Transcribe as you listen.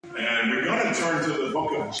And we're going to turn to the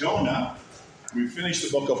book of Jonah. We finished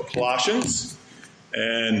the book of Colossians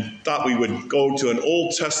and thought we would go to an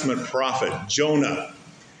Old Testament prophet, Jonah.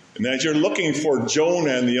 And as you're looking for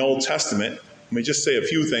Jonah in the Old Testament, let me just say a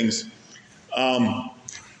few things.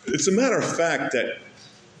 It's a matter of fact that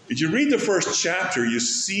if you read the first chapter, you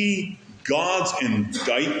see God's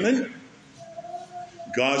indictment,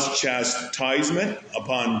 God's chastisement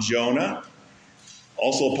upon Jonah,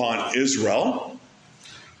 also upon Israel,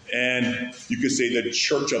 and you could say the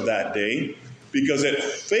church of that day, because it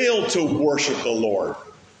failed to worship the Lord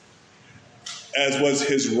as was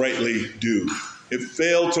his rightly due. It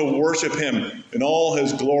failed to worship him in all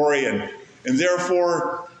his glory, and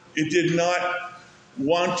therefore it did not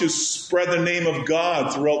want to spread the name of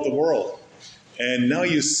God throughout the world. And now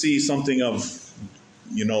you see something of,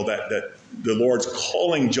 that the Lord's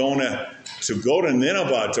calling Jonah to go to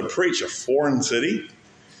Nineveh to preach, a foreign city.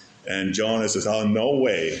 And Jonah says, oh, no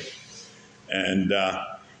way. And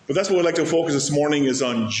but that's what we'd like to focus this morning is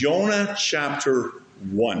on Jonah chapter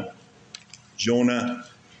 1. Jonah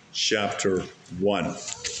chapter 1.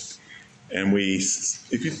 And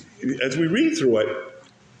as we read through it,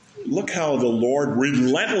 look how the Lord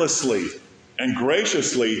relentlessly and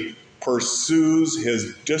graciously pursues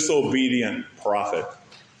his disobedient prophet,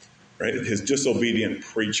 right? His disobedient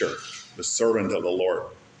preacher, the servant of the Lord.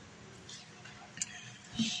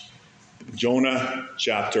 Jonah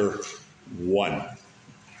chapter 1.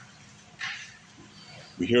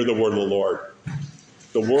 We hear the word of the Lord.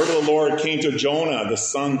 The word of the Lord came to Jonah, the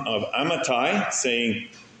son of Amittai, saying,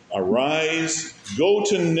 Arise, go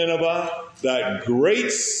to Nineveh, that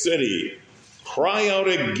great city. Cry out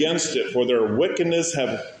against it, for their wickedness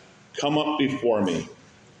have come up before me.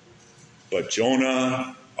 But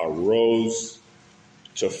Jonah arose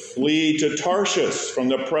to flee to Tarshish from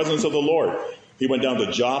the presence of the Lord. He went down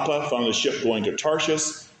to Joppa, found a ship going to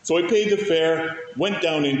Tarshish. So he paid the fare, went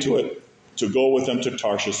down into it to go with them to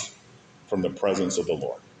Tarshish from the presence of the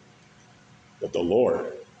Lord. But the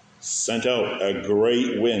Lord sent out a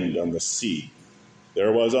great wind on the sea.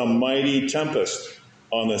 There was a mighty tempest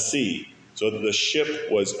on the sea, so that the ship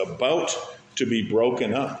was about to be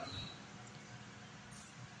broken up.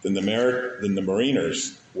 Then the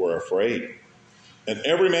mariners were afraid, and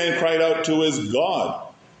every man cried out to his God,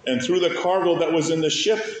 and threw the cargo that was in the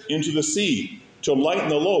ship into the sea to lighten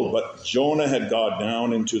the load. But Jonah had got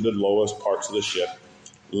down into the lowest parts of the ship,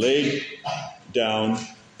 laid down,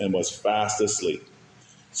 and was fast asleep.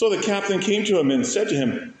 So the captain came to him and said to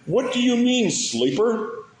him, What do you mean,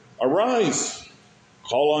 sleeper? Arise,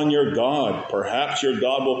 call on your God. Perhaps your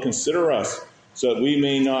God will consider us, so that we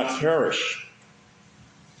may not perish.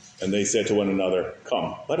 And they said to one another,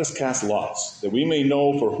 Come, let us cast lots, that we may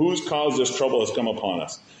know for whose cause this trouble has come upon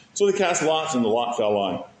us. So they cast lots, and the lot fell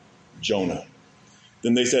on Jonah.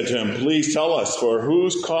 Then they said to him, Please tell us, for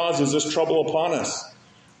whose cause is this trouble upon us?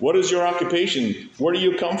 What is your occupation? Where do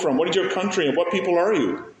you come from? What is your country, and what people are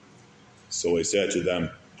you? So he said to them,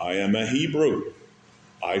 I am a Hebrew.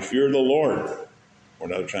 I fear the Lord. Or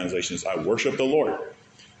in other translations, I worship the Lord,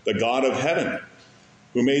 the God of heaven,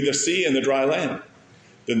 who made the sea and the dry land.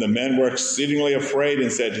 Then the men were exceedingly afraid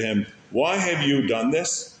and said to him, Why have you done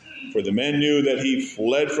this? For the men knew that he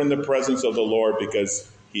fled from the presence of the Lord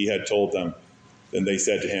because he had told them. Then they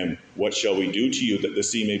said to him, What shall we do to you that the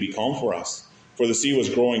sea may be calm for us? For the sea was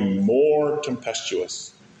growing more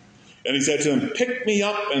tempestuous. And he said to them, Pick me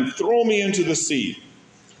up and throw me into the sea.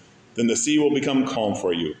 Then the sea will become calm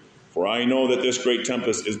for you. For I know that this great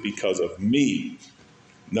tempest is because of me.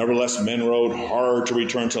 Nevertheless, men rowed hard to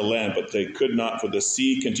return to land, but they could not, for the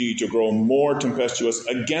sea continued to grow more tempestuous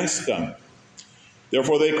against them.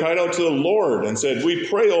 Therefore they cried out to the Lord and said, We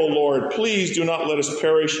pray, O Lord, please do not let us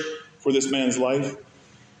perish for this man's life.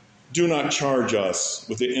 Do not charge us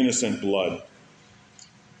with the innocent blood.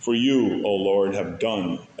 For you, O Lord, have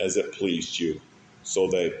done as it pleased you. So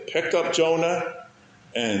they picked up Jonah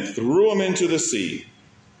and threw him into the sea,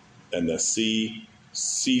 and the sea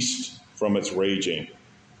ceased from its raging.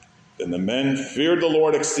 Then the men feared the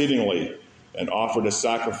Lord exceedingly and offered a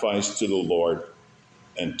sacrifice to the Lord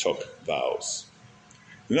and took vows.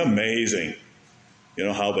 Isn't it amazing?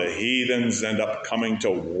 How the heathens end up coming to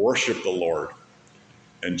worship the Lord.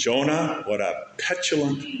 And Jonah, what a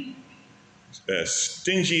petulant,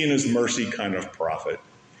 stingy in his mercy kind of prophet,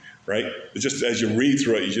 right? It's just as you read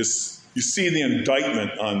through it, you see the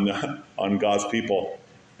indictment on God's people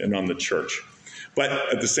and on the church. But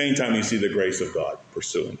at the same time, you see the grace of God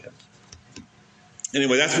pursuing him.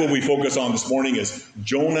 Anyway, that's what we focus on this morning is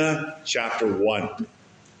Jonah chapter 1.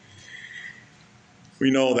 We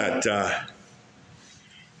know that,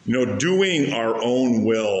 doing our own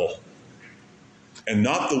will and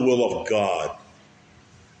not the will of God.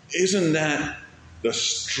 Isn't that the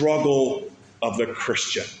struggle of the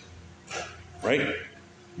Christian? Right?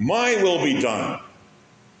 My will be done.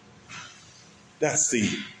 That's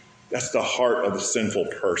the heart of the sinful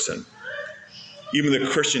person. Even the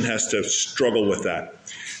Christian has to struggle with that.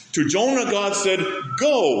 To Jonah, God said,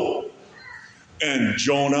 go. And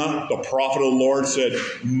Jonah, the prophet of the Lord, said,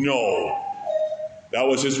 no. That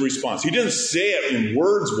was his response. He didn't say it in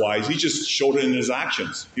words wise. He just showed it in his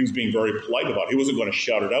actions. He was being very polite about it. He wasn't going to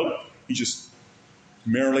shout it out. He just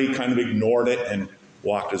merely kind of ignored it and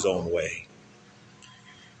walked his own way.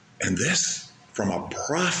 And this from a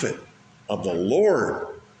prophet of the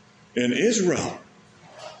Lord in Israel.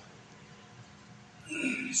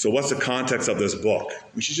 So what's the context of this book?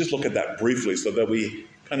 We should just look at that briefly so that we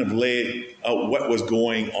kind of lay out what was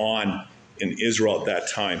going on in Israel at that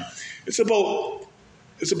time. It's about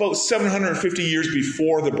 750 years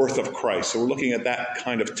before the birth of Christ. So we're looking at that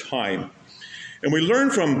kind of time. And we learn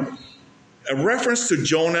from a reference to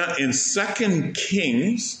Jonah in 2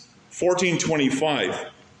 Kings 14:25.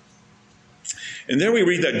 And there we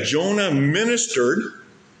read that Jonah ministered,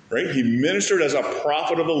 right? He ministered as a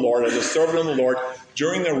prophet of the Lord, as a servant of the Lord,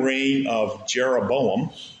 during the reign of Jeroboam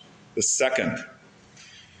II.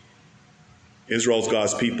 Israel's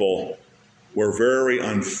God's people were very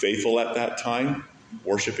unfaithful at that time,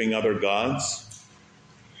 worshiping other gods.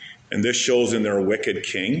 And this shows in their wicked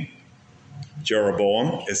king,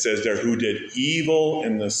 Jeroboam. It says there, who did evil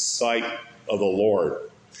in the sight of the Lord.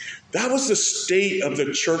 That was the state of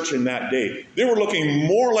the church in that day. They were looking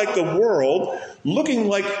more like the world, looking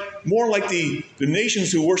more like the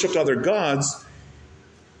nations who worshipped other gods.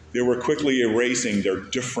 They were quickly erasing their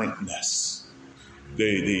differentness.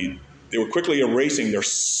 They were quickly erasing their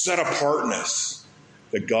set-apartness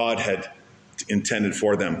that God had intended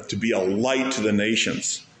for them, to be a light to the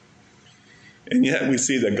nations. And yet we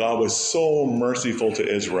see that God was so merciful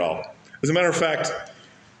to Israel. As a matter of fact,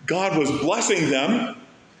 God was blessing them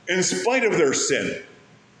in spite of their sin.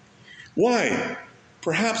 Why?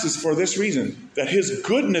 Perhaps it's for this reason, that his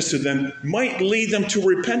goodness to them might lead them to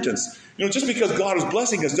repentance. Just because God is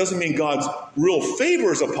blessing us doesn't mean God's real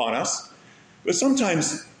favor is upon us. But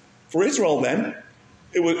sometimes, for Israel then,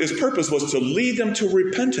 his purpose was to lead them to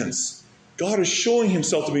repentance. God is showing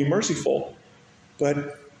himself to be merciful.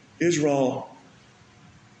 But Israel's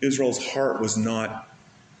heart was not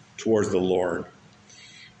towards the Lord.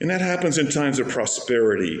 And that happens in times of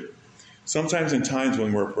prosperity. Sometimes in times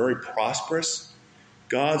when we're very prosperous,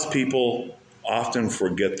 God's people often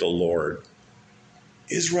forget the Lord.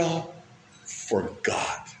 Israel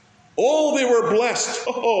forgot. Oh, they were blessed.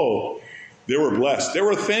 Oh, they were blessed. They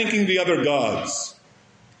were thanking the other gods.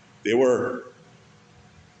 They were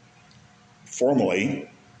formally,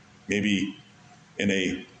 maybe in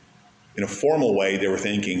a formal way, they were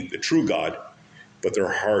thanking the true God, but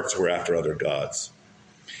their hearts were after other gods.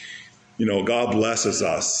 God blesses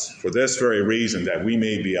us for this very reason, that we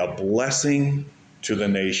may be a blessing to the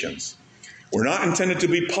nations. We're not intended to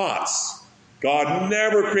be pots. God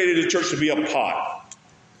never created the church to be a pot.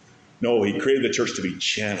 No, he created the church to be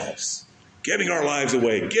channels, giving our lives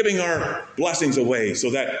away, giving our blessings away,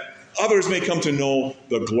 so that others may come to know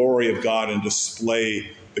the glory of God and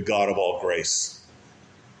display the God of all grace.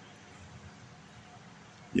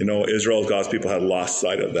 Israel, God's people, had lost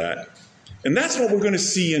sight of that. And that's what we're going to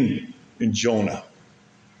see in Jonah.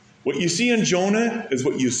 What you see in Jonah is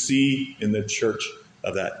what you see in the church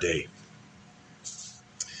of that day.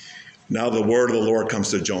 Now the word of the Lord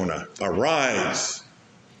comes to Jonah. Arise,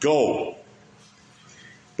 go.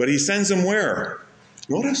 But he sends him where?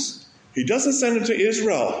 Notice, he doesn't send him to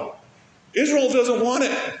Israel. Israel doesn't want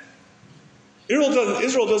it.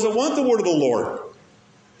 Israel doesn't want the word of the Lord.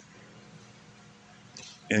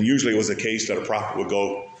 And usually it was the case that a prophet would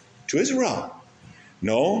go to Israel.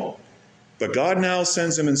 No, but God now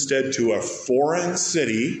sends him instead to a foreign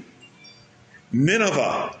city,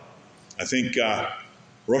 Nineveh. I think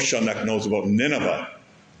Rosh Hashanah knows about Nineveh.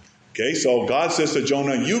 Okay, so God says to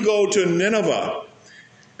Jonah, you go to Nineveh.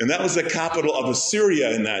 And that was the capital of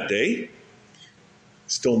Assyria in that day.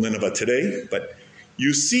 Still Nineveh today. But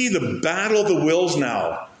you see the battle of the wills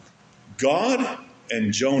now. God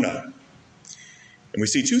and Jonah. And we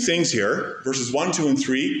see two things here. Verses 1, 2, and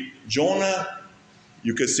 3. Jonah,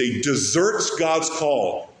 you could say, deserts God's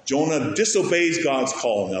call. Jonah disobeys God's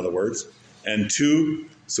call, in other words. And 2,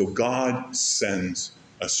 so God sends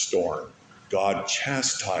a storm. God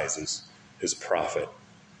chastises his prophet.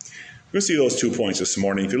 We're going to see those 2 points this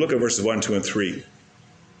morning. If you look at verses 1, 2, and 3.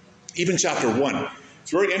 Even chapter 1.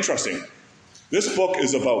 It's very interesting. This book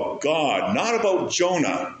is about God, not about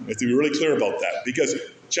Jonah. We have to be really clear about that. Because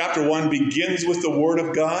chapter 1 begins with the word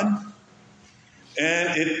of God,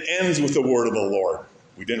 and it ends with the word of the Lord.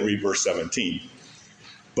 We didn't read verse 17.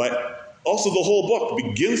 But also the whole book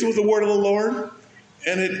begins with the word of the Lord,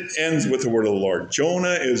 and it ends with the word of the Lord.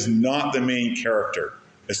 Jonah is not the main character.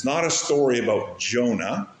 It's not a story about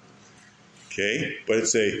Jonah, okay? But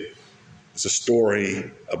it's a story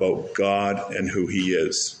about God and who he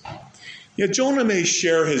is. Yeah, Jonah may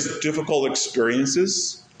share his difficult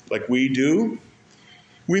experiences like we do.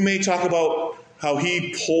 We may talk about how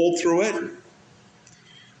he pulled through it.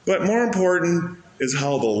 But more important is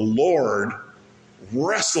how the Lord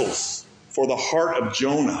wrestles for the heart of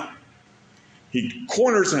Jonah. He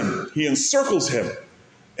corners him, he encircles him,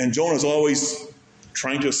 and Jonah's always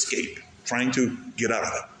trying to escape, trying to get out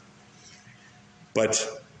of it.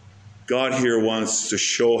 But God here wants to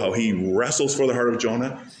show how he wrestles for the heart of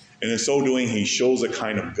Jonah, and in so doing, he shows a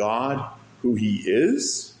kind of God who he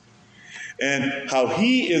is, and how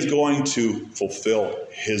he is going to fulfill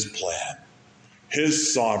his plan,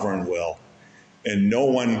 his sovereign will, and no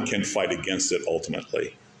one can fight against it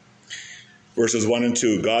ultimately. Verses 1 and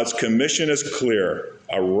 2, God's commission is clear.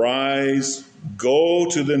 Arise, go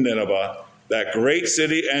to the Nineveh, that great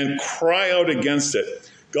city, and cry out against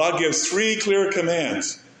it. God gives 3 clear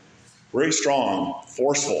commands. Very strong,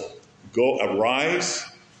 forceful. Go, arise,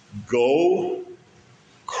 go,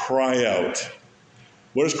 cry out.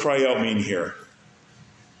 What does cry out mean here?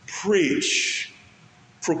 Preach,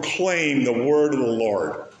 proclaim the word of the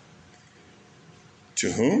Lord.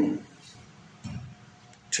 To whom?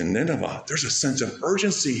 To Nineveh. There's a sense of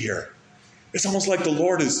urgency here. It's almost like the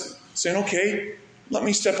Lord is saying, okay, let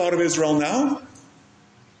me step out of Israel now.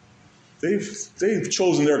 They've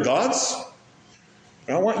chosen their gods.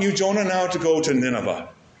 I want you, Jonah, now to go to Nineveh.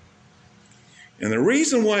 And the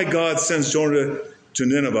reason why God sends Jonah to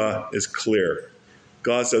Nineveh is clear.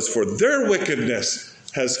 God says, for their wickedness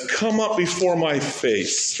has come up before my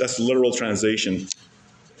face. That's the literal translation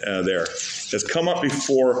there. Has come up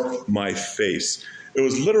before my face. It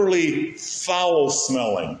was literally foul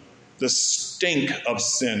smelling. The stink of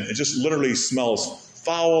sin. It just literally smells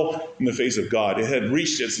foul in the face of God. It had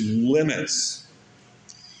reached its limits.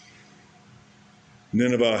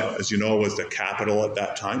 Nineveh, as you know, was the capital at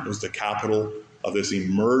that time. It was the capital of this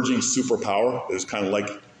emerging superpower. It was kind of like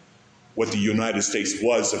what the United States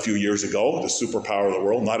was a few years ago, the superpower of the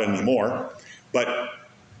world. Not anymore. But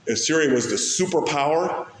Assyria was the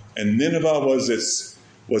superpower, and Nineveh was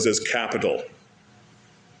its capital.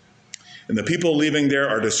 And the people living there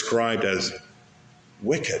are described as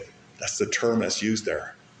wicked. That's the term that's used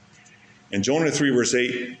there. And Jonah 3 verse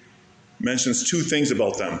 8 mentions 2 things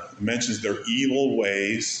about them. It mentions their evil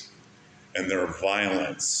ways and their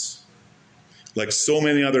violence. Like so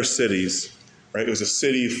many other cities, right? It was a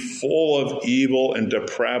city full of evil and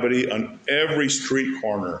depravity on every street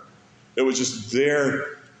corner. It was just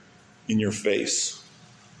there in your face.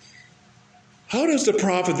 How does the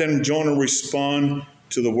prophet then Jonah respond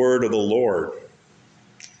to the word of the Lord?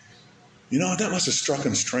 You know, that must have struck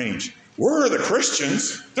him strange. We're the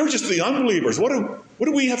Christians. They're just the unbelievers. What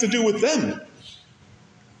do we have to do with them?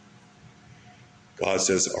 God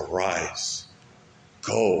says, arise,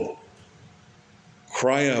 go,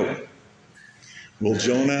 cry out. Will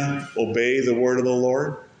Jonah obey the word of the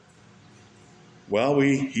Lord? Well,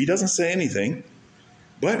 he doesn't say anything,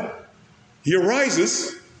 but he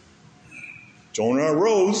arises. Jonah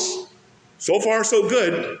arose. So far, so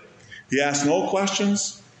good. He asks no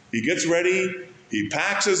questions. He gets ready. He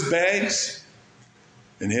packs his bags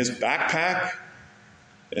in his backpack,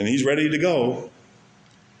 and he's ready to go.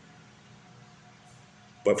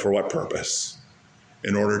 But for what purpose?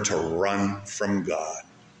 In order to run from God.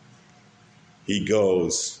 He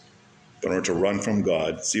goes in order to run from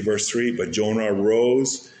God. See verse 3, but Jonah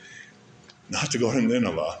arose not to go to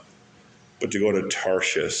Nineveh, but to go to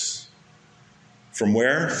Tarshish. From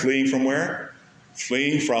where? Fleeing from where?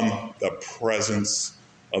 Fleeing from the presence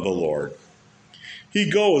of the Lord. He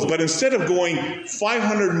goes, but instead of going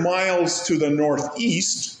 500 miles to the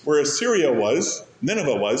northeast, where Assyria was,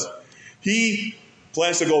 Nineveh was, he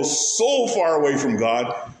plans to go so far away from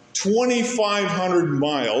God, 2,500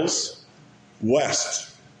 miles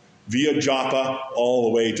west, via Joppa, all the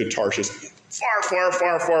way to Tarshish. Far, far,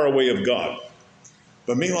 far, far away of God.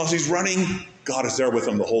 But meanwhile, as he's running, God is there with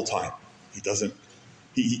him the whole time.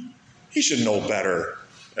 He should know better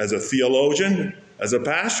as a theologian, as a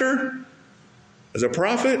pastor, as a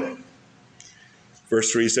prophet.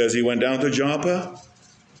 Verse 3 says, he went down to Joppa,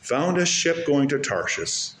 found a ship going to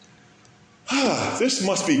Tarshish. This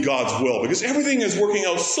must be God's will, because everything is working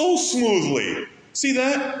out so smoothly. See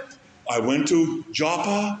that? I went to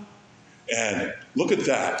Joppa, and look at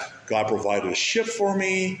that. God provided a ship for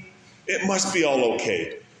me. It must be all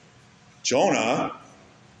okay. Jonah,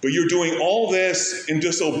 but you're doing all this in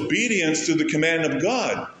disobedience to the command of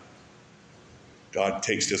God. God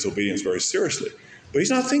takes disobedience very seriously. But he's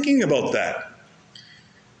not thinking about that.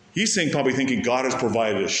 He's probably thinking, God has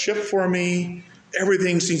provided a ship for me.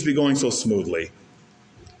 Everything seems to be going so smoothly.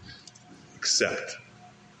 Except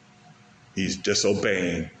he's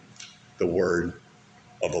disobeying the word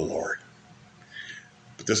of the Lord.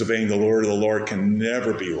 But disobeying the word of the Lord can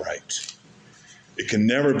never be right. It can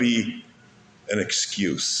never be an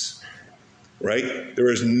excuse, right? There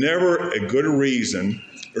is never a good reason.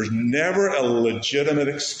 There's never a legitimate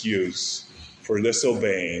excuse for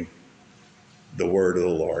disobeying the word of the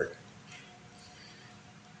Lord.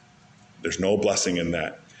 There's no blessing in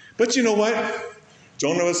that. But you know what?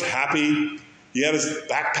 Jonah was happy. He had his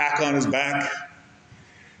backpack on his back.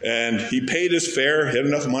 And he paid his fare, he had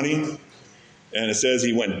enough money. And it says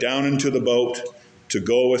he went down into the boat to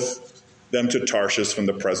go with them to Tarshish from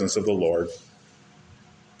the presence of the Lord.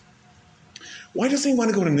 Why does he want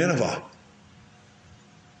to go to Nineveh?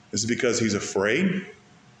 Is it because he's afraid?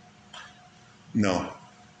 No,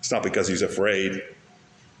 it's not because he's afraid.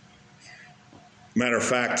 Matter of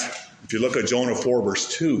fact, if you look at Jonah 4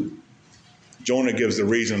 verse 2, Jonah gives the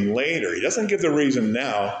reason later. He doesn't give the reason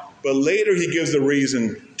now, but later he gives the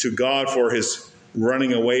reason to God for his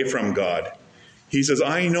running away from God. He says,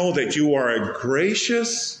 I know that you are a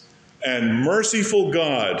gracious and merciful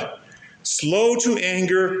God, slow to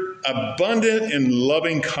anger, abundant in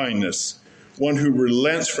loving kindness, one who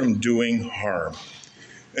relents from doing harm.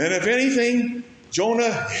 And if anything,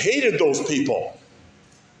 Jonah hated those people.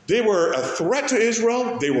 They were a threat to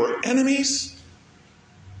Israel. They were enemies.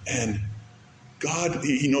 And God,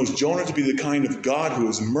 he knows Jonah to be the kind of God who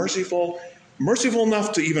is merciful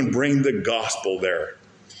enough to even bring the gospel there.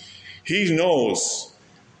 He knows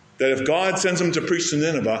that if God sends him to preach to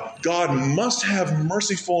Nineveh, God must have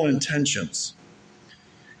merciful intentions.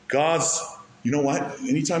 You know what?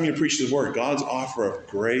 Anytime you preach the word, God's offer of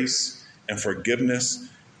grace and forgiveness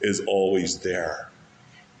is always there.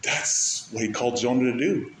 That's what he called Jonah to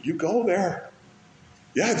do. You go there.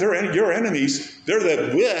 Yeah, they're your enemies. They're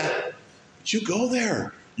the but you go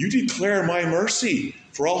there. You declare my mercy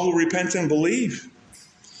for all who repent and believe.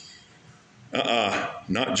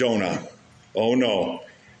 Not Jonah. Oh no.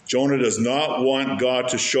 Jonah does not want God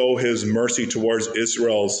to show his mercy towards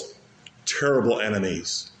Israel's terrible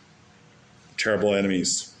enemies,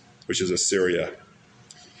 which is Assyria.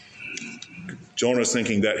 Jonah's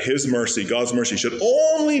thinking that his mercy, God's mercy, should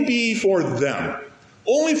only be for them,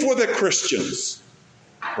 only for the Christians,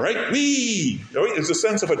 right? It's a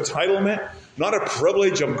sense of entitlement, not a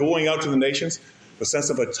privilege of going out to the nations, a sense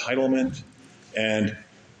of entitlement and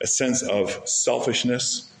a sense of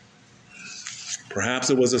selfishness. Perhaps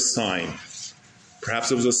it was a sign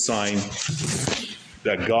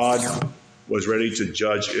that God was ready to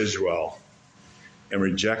judge Israel and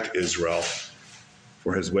reject Israel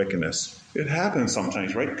for his wickedness. It happens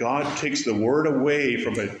sometimes, right? God takes the word away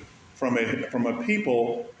from a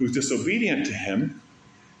people who's disobedient to him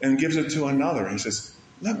and gives it to another. He says,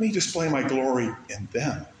 let me display my glory in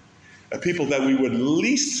them. A people that we would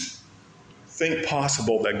least think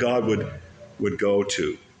possible that God would go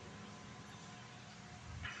to.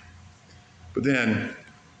 But then,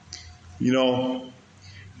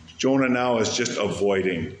 Jonah now is just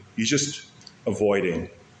avoiding. He's just avoiding.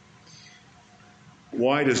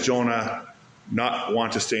 Why does Jonah not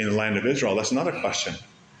want to stay in the land of Israel? That's another question.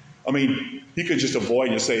 I mean, he could just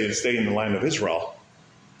avoid and stay in the land of Israel.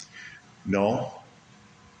 No.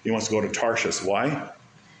 He wants to go to Tarshish. Why?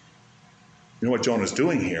 You know what Jonah's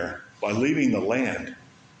doing here? By leaving the land,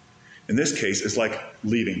 in this case, is like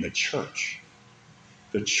leaving the church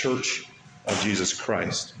of Jesus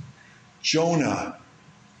Christ. Jonah,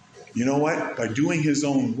 you know what? By doing his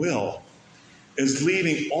own will, is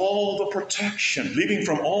leaving from all the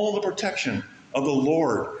protection of the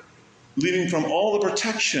Lord, leaving from all the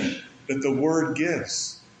protection that the Word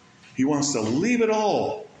gives. He wants to leave it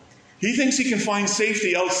all. He thinks he can find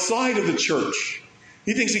safety outside of the church.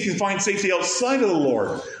 He thinks he can find safety outside of the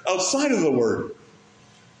Lord, outside of the Word.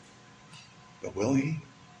 But will he?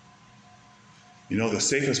 The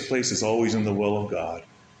safest place is always in the will of God,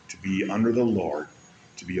 to be under the Lord,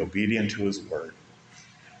 to be obedient to his word.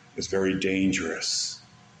 It's very dangerous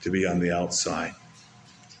to be on the outside.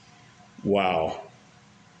 Wow.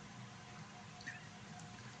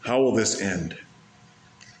 How will this end?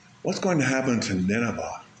 What's going to happen to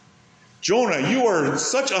Nineveh? Jonah, you are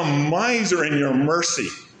such a miser in your mercy.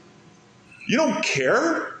 You don't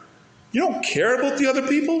care? You don't care about the other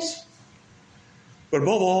peoples? But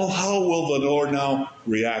above all, how will the Lord now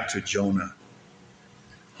react to Jonah?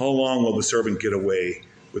 How long will the servant get away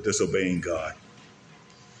with disobeying God?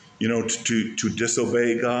 You know, to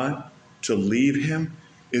disobey God, to leave him,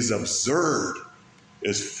 is absurd,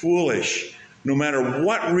 is foolish, no matter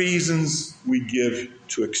what reasons we give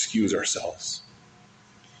to excuse ourselves.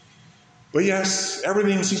 But yes,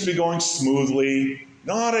 everything seems to be going smoothly,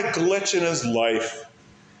 not a glitch in his life,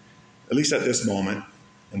 at least at this moment,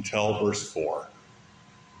 until verse 4.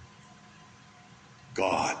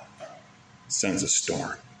 God sends a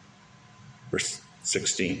storm. Verse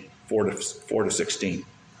 16, 4 to 16.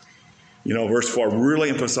 You know, verse 4 really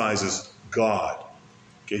emphasizes God.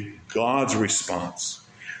 Okay, God's response.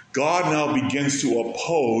 God now begins to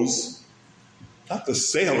oppose, not the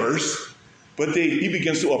sailors, but he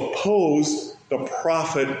begins to oppose the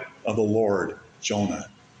prophet of the Lord, Jonah.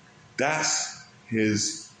 That's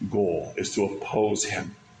his goal, is to oppose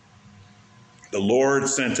him. The Lord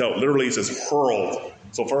sent out, literally it says hurled,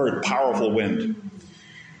 so very powerful wind,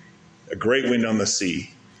 a great wind on the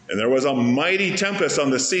sea. And there was a mighty tempest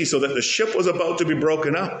on the sea, so that the ship was about to be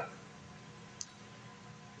broken up.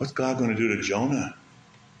 What's God going to do to Jonah,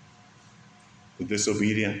 the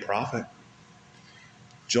disobedient prophet?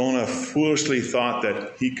 Jonah foolishly thought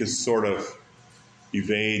that he could sort of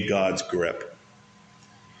evade God's grip.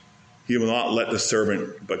 He will not let the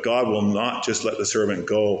servant, but God will not just let the servant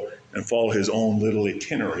go and follow his own little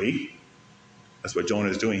itinerary. That's what Jonah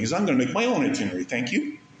is doing. He's not going to make my own itinerary, thank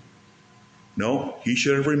you. No, he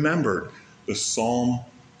should have remembered the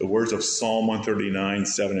words of Psalm 139,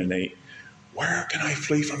 7 and 8. Where can I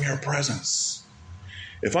flee from your presence?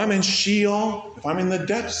 If I'm in Sheol, if I'm in the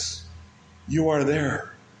depths, you are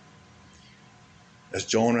there. As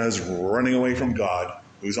Jonah is running away from God,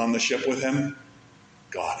 who's on the ship with him?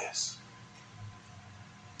 God is.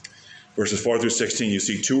 Verses 4 through 16, you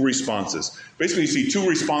see two responses. Basically, you see two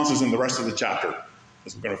responses in the rest of the chapter.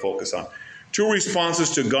 That's what we're going to focus on. Two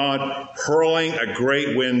responses to God hurling a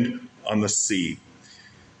great wind on the sea.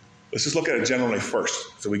 Let's just look at it generally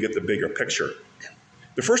first so we get the bigger picture.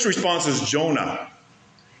 The first response is Jonah.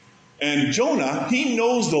 And Jonah, he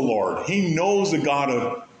knows the Lord. He knows the God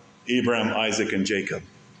of Abraham, Isaac, and Jacob.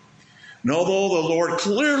 And although the Lord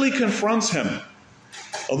clearly confronts him,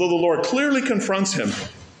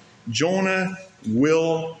 Jonah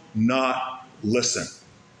will not listen.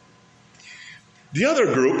 The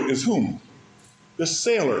other group is whom? The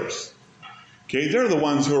sailors. Okay, they're the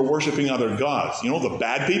ones who are worshiping other gods. You know, the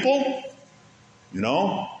bad people? You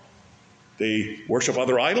know, they worship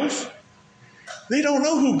other idols. They don't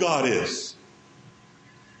know who God is.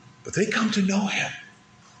 But they come to know him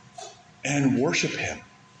and worship him.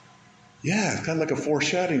 Yeah, it's kind of like a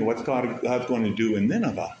foreshadowing of what God's going to do in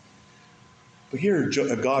Nineveh. But here,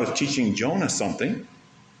 God is teaching Jonah something.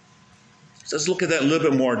 So let's look at that a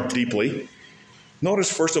little bit more deeply. Notice,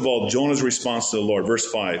 first of all, Jonah's response to the Lord. Verse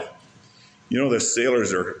 5. You know, the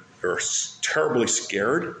sailors are terribly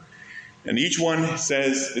scared. And it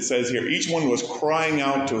says here, each one was crying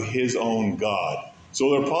out to his own God.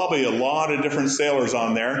 So there are probably a lot of different sailors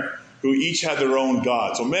on there who each had their own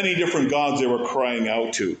God. So many different gods they were crying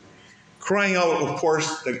out to. Crying out, of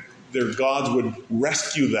course, that their gods would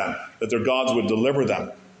rescue them, that their gods would deliver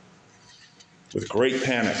them. With great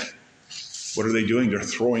panic. What are they doing? They're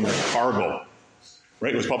throwing their cargo.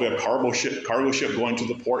 Right? It was probably a cargo ship going to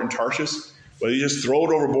the port in Tarshish. But they just throw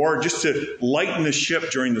it overboard just to lighten the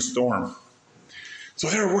ship during the storm. So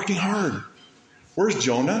they're working hard. Where's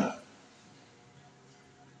Jonah?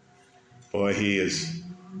 Boy, he is.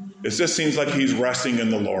 It just seems like he's resting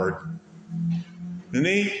in the Lord. And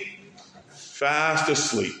he fast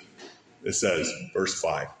asleep. It says, verse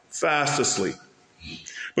 5. Fast asleep.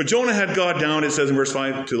 But Jonah had got down, it says in verse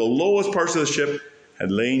 5, to the lowest parts of the ship,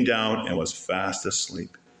 had lain down and was fast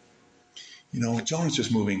asleep. You know, Jonah's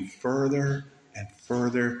just moving further and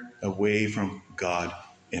further away from God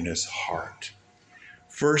in his heart.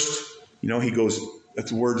 First, you know, he goes,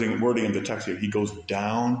 that's wording of the text here. He goes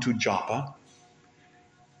down to Joppa,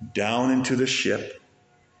 down into the ship,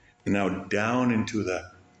 and now down into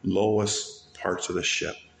the lowest parts of the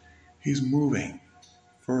ship. He's moving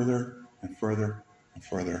further and further and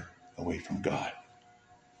further away from God.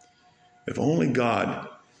 If only God,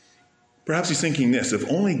 perhaps he's thinking this, if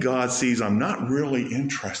only God sees I'm not really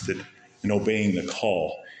interested in obeying the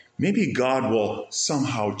call, maybe God will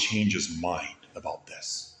somehow change his mind about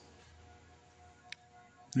this.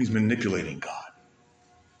 He's manipulating God.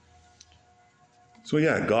 So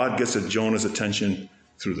yeah, God gets Jonah's attention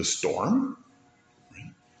through the storm,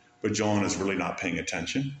 right? But Jonah's really not paying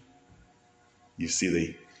attention. You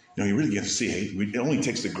see you really get to see, it only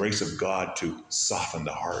takes the grace of God to soften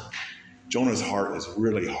the heart. Jonah's heart is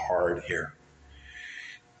really hard here.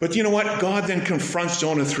 But you know what? God then confronts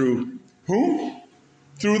Jonah through whom?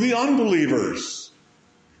 Through the unbelievers.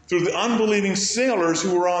 Through the unbelieving sailors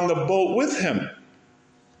who were on the boat with him.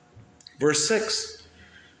 Verse 6.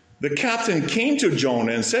 The captain came to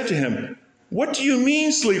Jonah and said to him, "What do you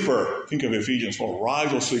mean, sleeper?" Think of Ephesians 4.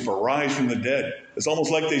 Rise, O sleeper, rise from the dead. It's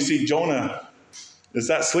almost like they see Jonah as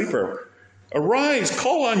that sleeper. "Arise,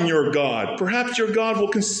 call on your God. Perhaps your God will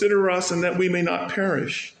consider us and that we may not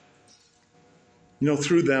perish." You know,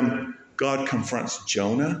 through them, God confronts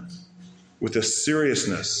Jonah with a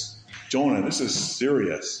seriousness. Jonah, this is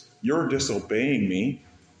serious. You're disobeying me.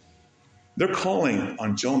 They're calling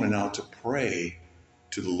on Jonah now to pray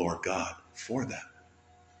to the Lord God for them.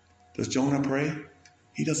 Does Jonah pray?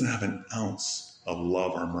 He doesn't have an ounce of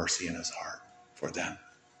love or mercy in his heart for them.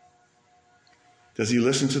 Does he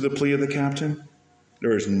listen to the plea of the captain?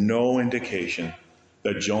 There is no indication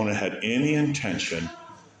that Jonah had any intention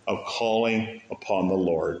of calling upon the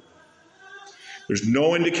Lord. There's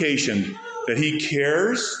no indication that he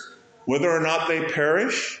cares whether or not they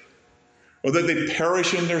perish, or that they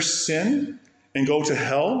perish in their sin and go to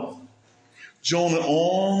hell. Jonah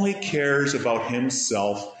only cares about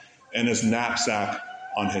himself and his knapsack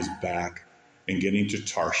on his back and getting to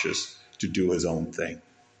Tarshish to do his own thing.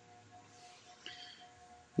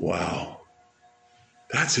 Wow.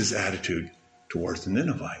 That's his attitude towards the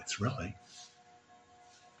Ninevites, really.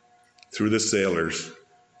 Through the sailors.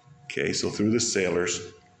 Okay, so through the sailors,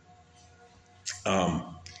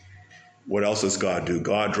 what else does God do?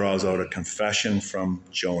 God draws out a confession from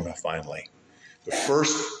Jonah finally. The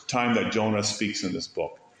first time that Jonah speaks in this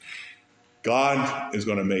book, God is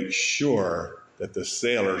going to make sure that the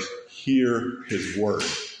sailors hear his word,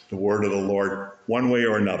 the word of the Lord, one way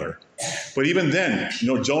or another. But even then, you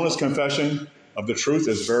know, Jonah's confession of the truth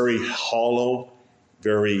is very hollow,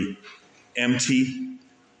 very empty.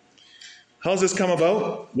 How does this come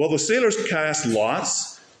about? Well, the sailors cast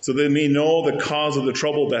lots so they may know the cause of the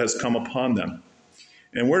trouble that has come upon them.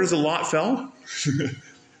 And where does the lot fall?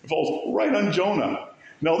 It falls right on Jonah.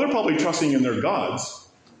 Now, they're probably trusting in their gods.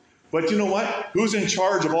 But you know what? Who's in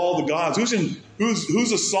charge of all the gods? Who's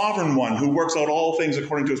the sovereign one who works out all things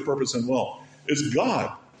according to his purpose and will? It's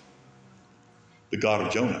God. The God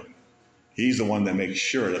of Jonah. He's the one that makes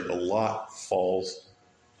sure that the lot falls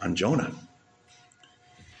on Jonah.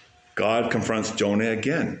 God confronts Jonah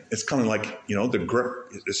again. It's kind of like, you know, the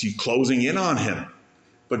grip is he closing in on him.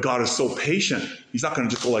 But God is so patient. He's not going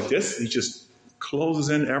to just go like this. He just closes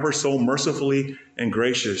in ever so mercifully and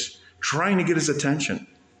gracious, trying to get his attention.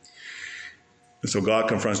 And so God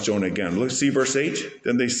confronts Jonah again. Let's see verse 8.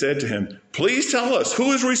 Then they said to him, "Please tell us,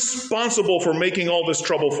 who is responsible for making all this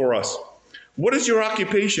trouble for us? What is your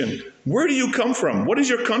occupation? Where do you come from? What is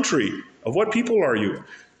your country? Of what people are you?"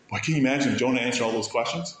 Why, can you imagine Jonah answering all those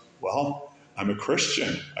questions? Well, I'm a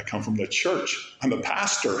Christian. I come from the church. I'm a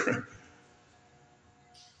pastor.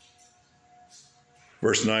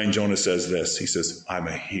 Verse 9, Jonah says this. He says, "I'm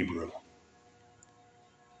a Hebrew.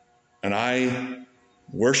 And I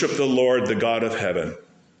worship the Lord, the God of heaven,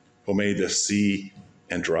 who made the sea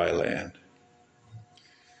and dry land."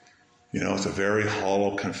 You know, it's a very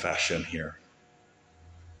hollow confession here.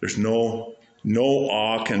 There's no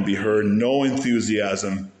awe can be heard, no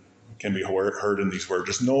enthusiasm can be heard in these words.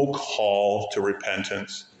 There's no call to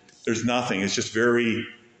repentance. There's nothing. It's just very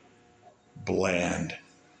bland.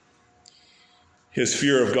 His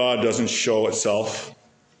fear of God doesn't show itself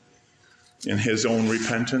in his own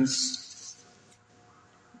repentance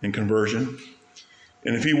and conversion.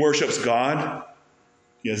 And if he worships God,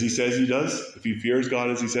 as he says he does, if he fears God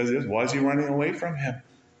as he says he does, why is he running away from him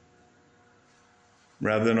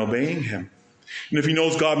rather than obeying him? And if he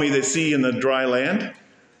knows God made the sea and the dry land,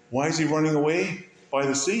 why is he running away by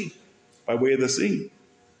the sea, by way of the sea?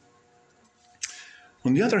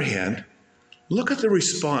 On the other hand, look at the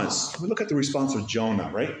response. Look at the response of Jonah,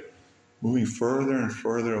 right? Moving further and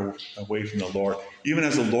further away from the Lord. Even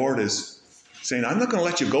as the Lord is saying, "I'm not going to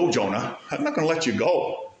let you go, Jonah. I'm not going to let you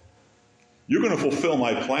go. You're going to fulfill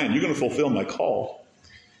my plan. You're going to fulfill my call."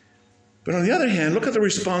 But on the other hand, look at the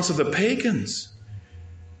response of the pagans,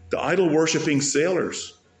 the idol-worshiping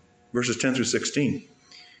sailors, verses 10 through 16.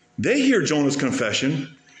 They hear Jonah's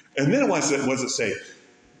confession, and then what does it say?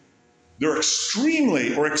 They're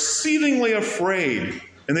extremely or exceedingly afraid.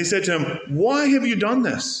 And they said to him, "Why have you done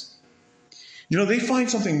this?" You know, they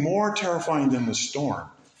find something more terrifying than the storm.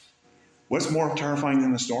 What's more terrifying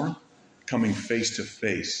than the storm? Coming face to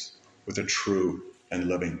face with a true and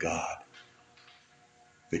living God.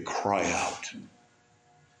 They cry out.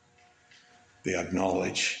 They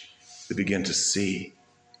acknowledge. They begin to see.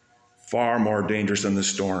 Far more dangerous than the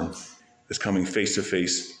storm is coming face to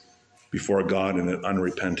face before God in an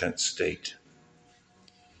unrepentant state.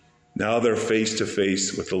 Now they're face to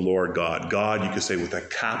face with the Lord God. God, you could say with a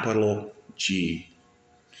capital G.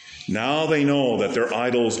 Now they know that their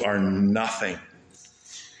idols are nothing.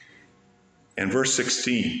 And verse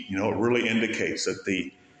 16, it really indicates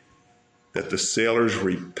that the sailors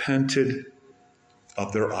repented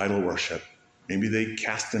of their idol worship. Maybe they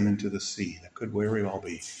cast them into the sea. That could very well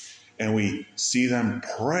be. And we see them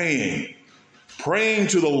praying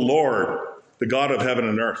to the Lord, the God of heaven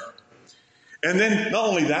and earth. And then not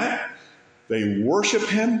only that, they worship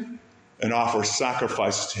him and offer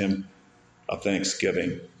sacrifices to him of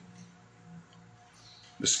thanksgiving.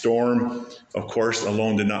 The storm, of course,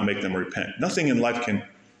 alone did not make them repent. Nothing in life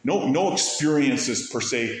no experiences per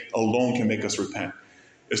se alone can make us repent.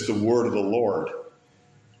 It's the word of the Lord,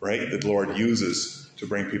 right, that the Lord uses to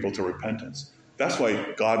bring people to repentance. That's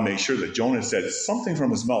why God made sure that Jonah said something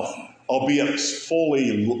from his mouth, albeit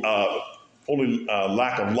fully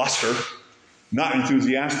lack of luster, not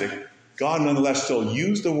enthusiastic. God nonetheless still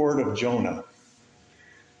used the word of Jonah,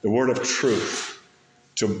 the word of truth,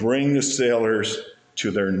 to bring the sailors to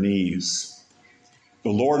their knees. The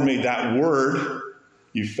Lord made that word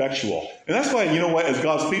effectual. And that's why, as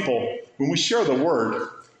God's people, when we share the word,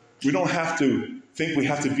 we don't have to think we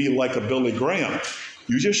have to be like a Billy Graham.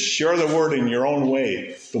 You just share the word in your own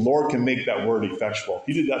way. The Lord can make that word effectual.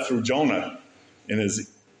 He did that through Jonah,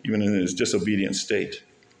 even in his disobedient state.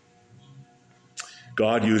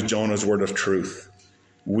 God used Jonah's word of truth,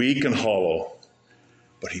 weak and hollow,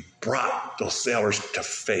 but he brought those sailors to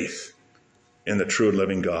faith in the true and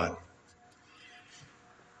living God.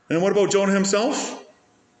 And what about Jonah himself?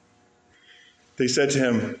 They said to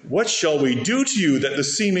him, "What shall we do to you that the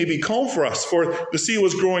sea may be calm for us?" For the sea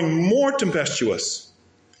was growing more tempestuous.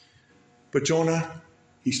 But Jonah,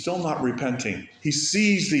 he's still not repenting. He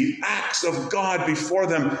sees the acts of God before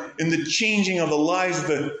them in the changing of the lives of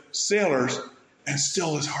the sailors, and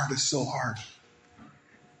still his heart is so hard.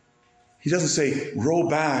 He doesn't say, "Row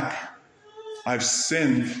back, I've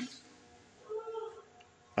sinned,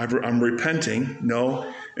 I'm repenting."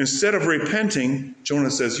 No. Instead of repenting, Jonah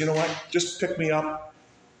says, "You know what? Just pick me up,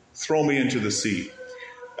 throw me into the sea."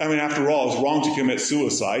 I mean, after all, it was wrong to commit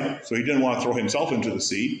suicide, so he didn't want to throw himself into the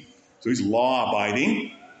sea. So he's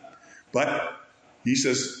law-abiding. But he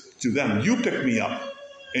says to them, "You pick me up,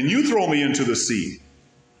 and you throw me into the sea.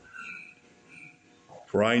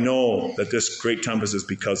 For I know that this great tempest is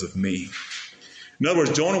because of me." In other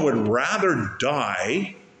words, Jonah would rather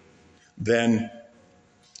die than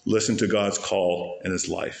listen to God's call in his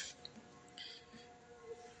life.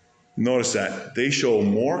 Notice that they show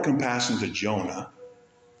more compassion to Jonah,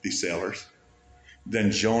 these sailors,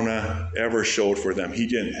 than Jonah ever showed for them. He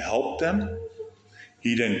didn't help them.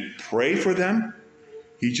 He didn't pray for them.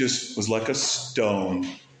 He just was like a stone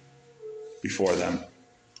before them.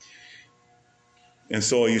 And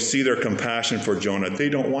so you see their compassion for Jonah. They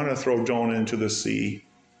don't want to throw Jonah into the sea.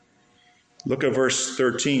 Look at verse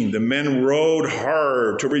 13. The men rowed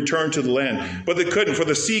hard to return to the land, but they couldn't, for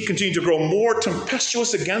the sea continued to grow more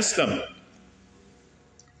tempestuous against them.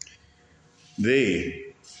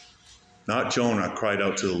 They, not Jonah, cried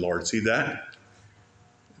out to the Lord. See that?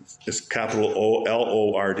 It's capital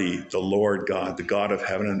O-L-O-R-D, the Lord God, the God of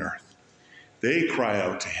heaven and earth. They cry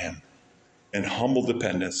out to him in humble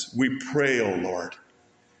dependence. "We pray, O Lord,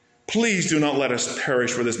 please do not let us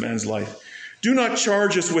perish for this man's life. Do not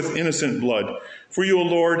charge us with innocent blood, for you, O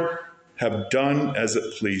Lord, have done as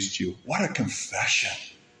it pleased you." What a confession.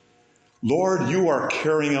 Lord, you are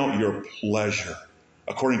carrying out your pleasure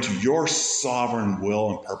according to your sovereign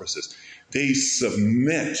will and purposes. They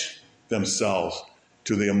submit themselves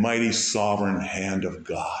to the mighty sovereign hand of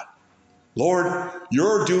God. Lord,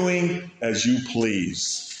 you're doing as you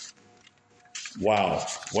please. Wow,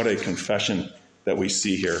 what a confession that we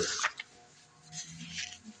see here.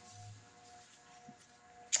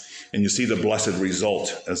 And you see the blessed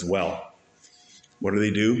result as well. What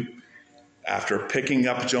do? After picking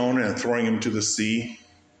up Jonah and throwing him to the sea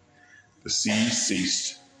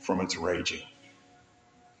ceased from its raging.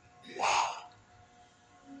 Wow.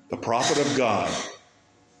 The prophet of God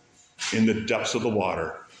in the depths of the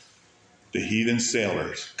water, the heathen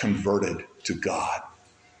sailors converted to God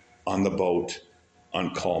on the boat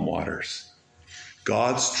on calm waters.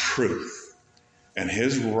 God's truth and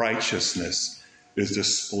his righteousness is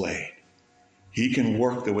displayed. He can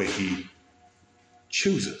work the way he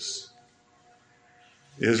chooses.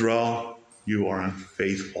 Israel, you are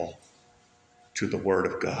unfaithful to the word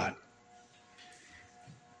of God.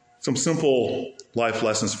 Some simple life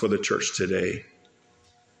lessons for the church today.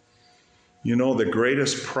 The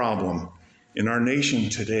greatest problem in our nation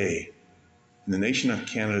today in the nation of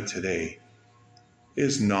Canada today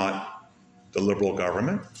is not the Liberal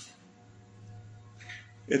government.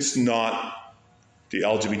 It's not the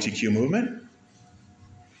LGBTQ movement.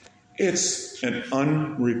 It's an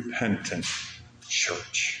unrepentant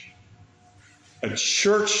church. A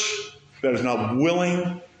church that is not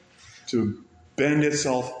willing to bend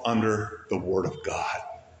itself under the Word of God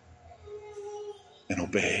and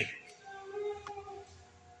obey.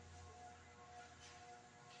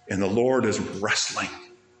 And the Lord is wrestling,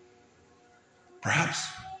 perhaps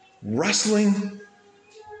wrestling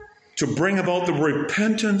to bring about the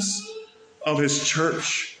repentance of his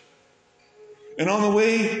church. And on the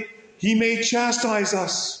way, he may chastise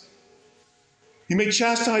us. He may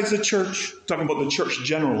chastise the church, talking about the church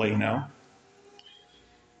generally now.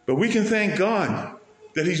 But we can thank God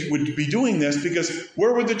that he would be doing this, because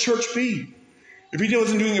where would the church be? If he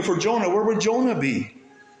wasn't doing it for Jonah, where would Jonah be?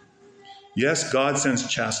 Yes, God sends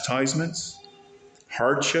chastisements,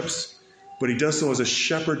 hardships, but he does so as a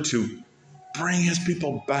shepherd to bring his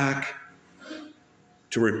people back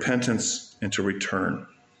to repentance and to return.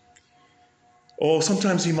 Oh,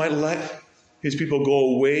 sometimes he might let his people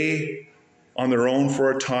go away on their own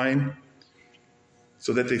for a time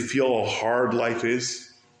so that they feel how hard life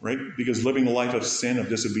is, right? Because living a life of sin, of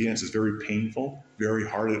disobedience, is very painful, very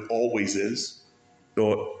hard. It always is,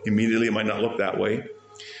 though immediately it might not look that way.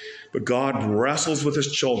 But God wrestles with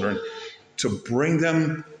his children to bring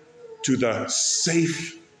them to the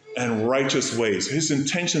safe and righteous ways. His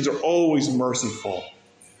intentions are always merciful,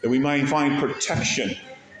 that we might find protection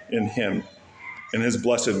in him and his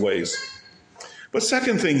blessed ways. But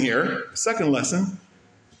second thing here, second lesson,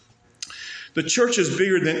 the church is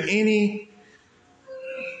bigger than put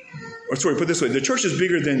it this way, the church is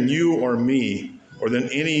bigger than you or me or than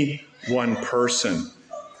any one person.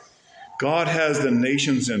 God has the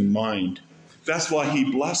nations in mind. That's why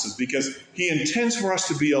he blesses, because he intends for us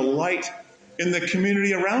to be a light in the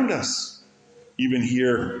community around us, even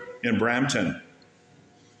here in Brampton.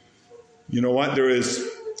 You know what? There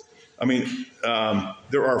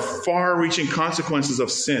are far-reaching consequences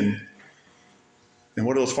of sin. And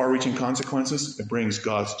what are those far-reaching consequences? It brings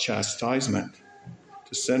God's chastisement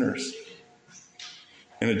to sinners.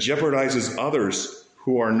 And it jeopardizes others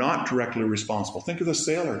who are not directly responsible. Think of the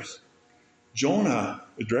sailors. Jonah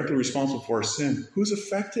is directly responsible for his sin. Who's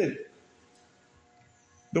affected?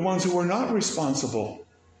 The ones who are not responsible.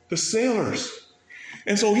 The sailors.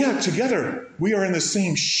 And so, together, we are in the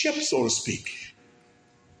same ship, so to speak.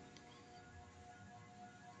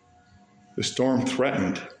 The storm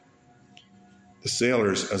threatened the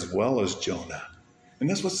sailors as well as Jonah. And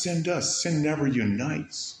that's what sin does. Sin never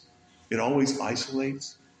unites. It always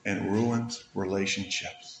isolates and ruins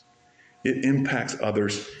relationships. It impacts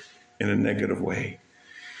others in a negative way.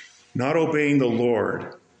 Not obeying the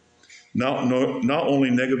Lord not only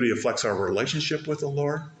negatively affects our relationship with the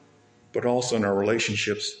Lord, but also in our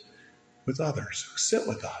relationships with others who sit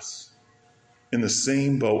with us in the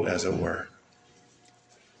same boat, as it were.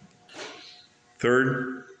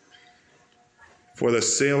 Third, for the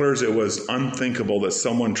sailors, it was unthinkable that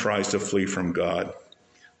someone tries to flee from God.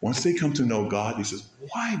 Once they come to know God, he says,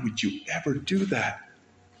 why would you ever do that?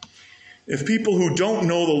 If people who don't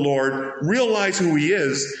know the Lord realize who he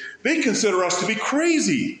is, they consider us to be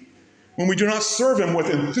crazy when we do not serve him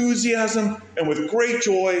with enthusiasm and with great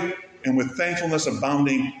joy and with thankfulness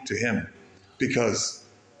abounding to him, because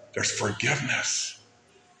there's forgiveness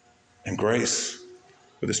and grace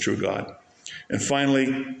with this true God. And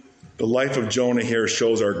finally, the life of Jonah here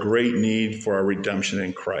shows our great need for our redemption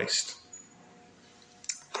in Christ.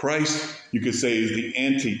 Christ, you could say, is the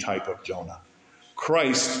antitype of Jonah.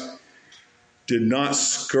 Christ did not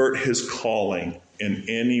skirt his calling in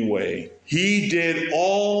any way. He did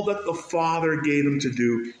all that the Father gave him to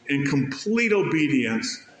do in complete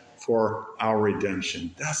obedience for our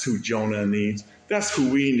redemption. That's who Jonah needs. That's who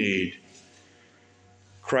we need.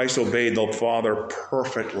 Christ obeyed the Father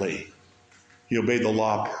perfectly. He obeyed the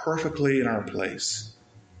law perfectly in our place.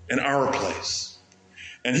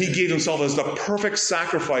 And he gave himself as the perfect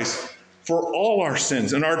sacrifice for all our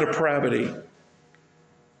sins and our depravity.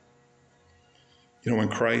 You know, in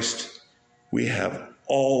Christ, we have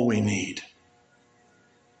all we need.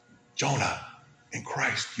 Jonah, in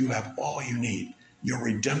Christ, you have all you need. Your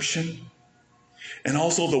redemption, and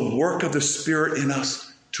also the work of the Spirit in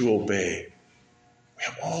us to obey. We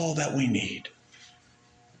have all that we need.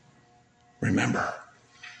 Remember,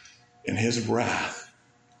 in his wrath,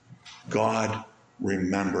 God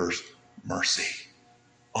remembers mercy.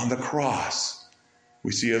 On the cross,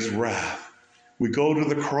 we see his wrath. We go to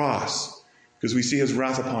the cross because we see his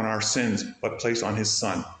wrath upon our sins, but placed on his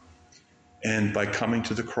Son. And by coming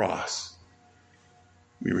to the cross,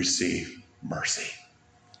 we receive mercy.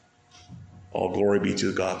 All glory be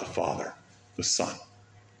to God the Father, the Son,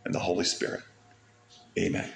 and the Holy Spirit. Amen.